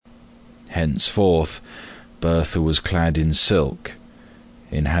Henceforth, Bertha was clad in silk,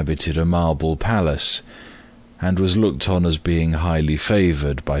 inhabited a marble palace, and was looked on as being highly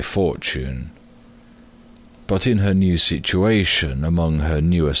favoured by fortune. But in her new situation, among her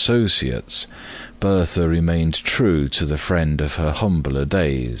new associates, Bertha remained true to the friend of her humbler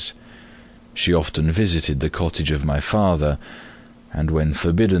days. She often visited the cottage of my father, and when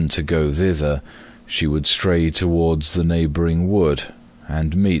forbidden to go thither, she would stray towards the neighbouring wood,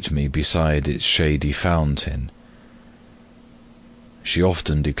 and meet me beside its shady fountain. She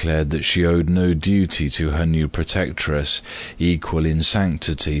often declared that she owed no duty to her new protectress equal in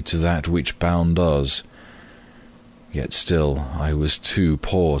sanctity to that which bound us. Yet still I was too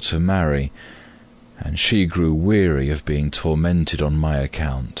poor to marry, and she grew weary of being tormented on my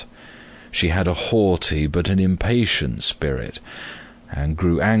account. She had a haughty but an impatient spirit, and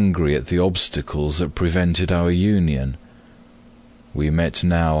grew angry at the obstacles that prevented our union. We met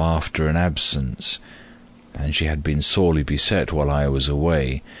now after an absence, and she had been sorely beset while I was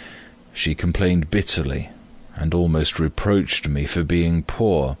away. She complained bitterly, and almost reproached me for being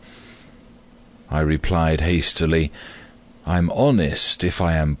poor. I replied hastily, "I'm honest if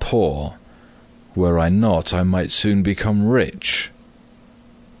I am poor. Were I not, I might soon become rich."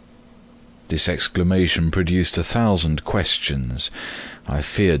 This exclamation produced 1,000 questions. I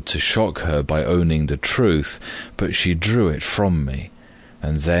feared to shock her by owning the truth, but she drew it from me,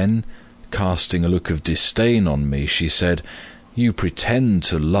 and then, casting a look of disdain on me, she said, "You pretend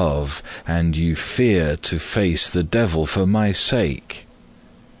to love, and you fear to face the devil for my sake."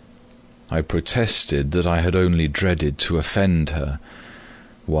 I protested that I had only dreaded to offend her,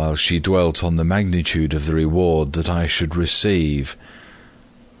 while she dwelt on the magnitude of the reward that I should receive.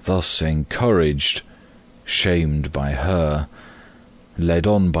 Thus encouraged, shamed by her, led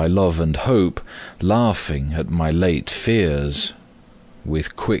on by love and hope, laughing at my late fears,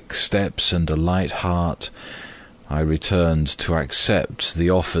 with quick steps and a light heart, I returned to accept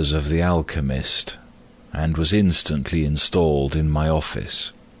the offers of the alchemist, and was instantly installed in my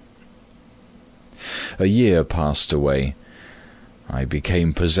office. A year passed away. I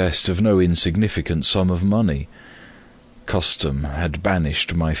became possessed of no insignificant sum of money. Custom had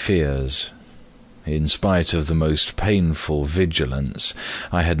banished my fears. In spite of the most painful vigilance,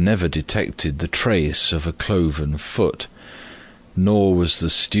 I had never detected the trace of a cloven foot, nor was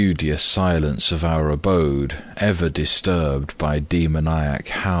the studious silence of our abode ever disturbed by demoniac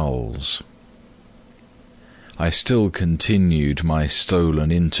howls. I still continued my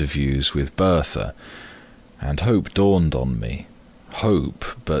stolen interviews with Bertha, and hope dawned on me, hope,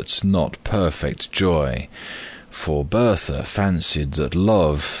 but not perfect joy, for Bertha fancied that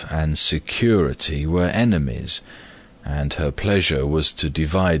love and security were enemies, and her pleasure was to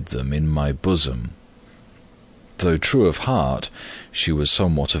divide them in my bosom. Though true of heart, she was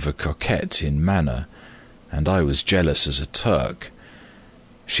somewhat of a coquette in manner, and I was jealous as a Turk.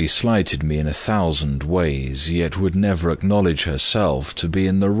 She slighted me in 1,000 ways, yet would never acknowledge herself to be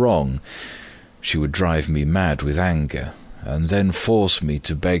in the wrong. She would drive me mad with anger, and then force me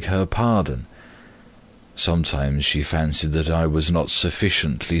to beg her pardon. Sometimes she fancied that I was not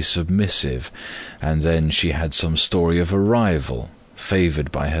sufficiently submissive, and then she had some story of a rival,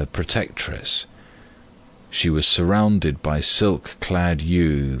 favoured by her protectress. She was surrounded by silk-clad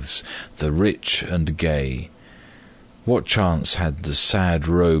youths, the rich and gay. What chance had the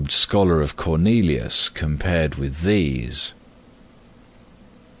sad-robed scholar of Cornelius compared with these?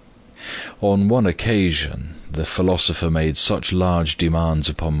 On one occasion, the philosopher made such large demands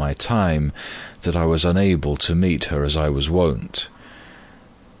upon my time that I was unable to meet her as I was wont.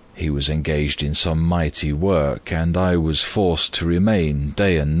 He was engaged in some mighty work, and I was forced to remain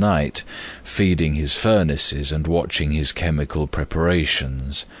day and night, feeding his furnaces and watching his chemical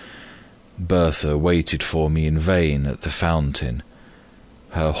preparations. Bertha waited for me in vain at the fountain.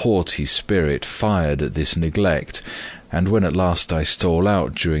 Her haughty spirit fired at this neglect, and when at last I stole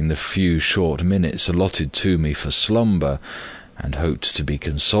out during the few short minutes allotted to me for slumber, and hoped to be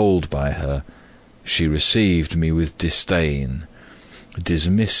consoled by her, she received me with disdain,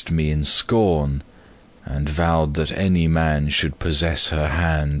 dismissed me in scorn, and vowed that any man should possess her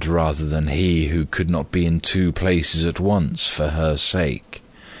hand rather than he who could not be in 2 places at once for her sake.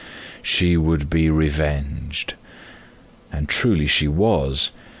 She would be revenged. And truly she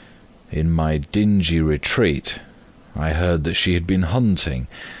was. In my dingy retreat, I heard that she had been hunting,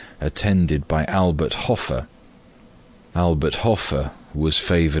 attended by Albert Hoffer. Albert Hoffer was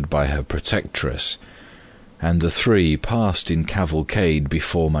favoured by her protectress, and the 3 passed in cavalcade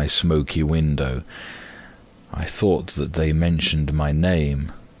before my smoky window. I thought that they mentioned my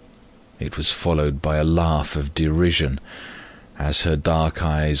name. It was followed by a laugh of derision, as her dark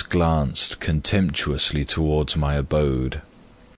eyes glanced contemptuously towards my abode.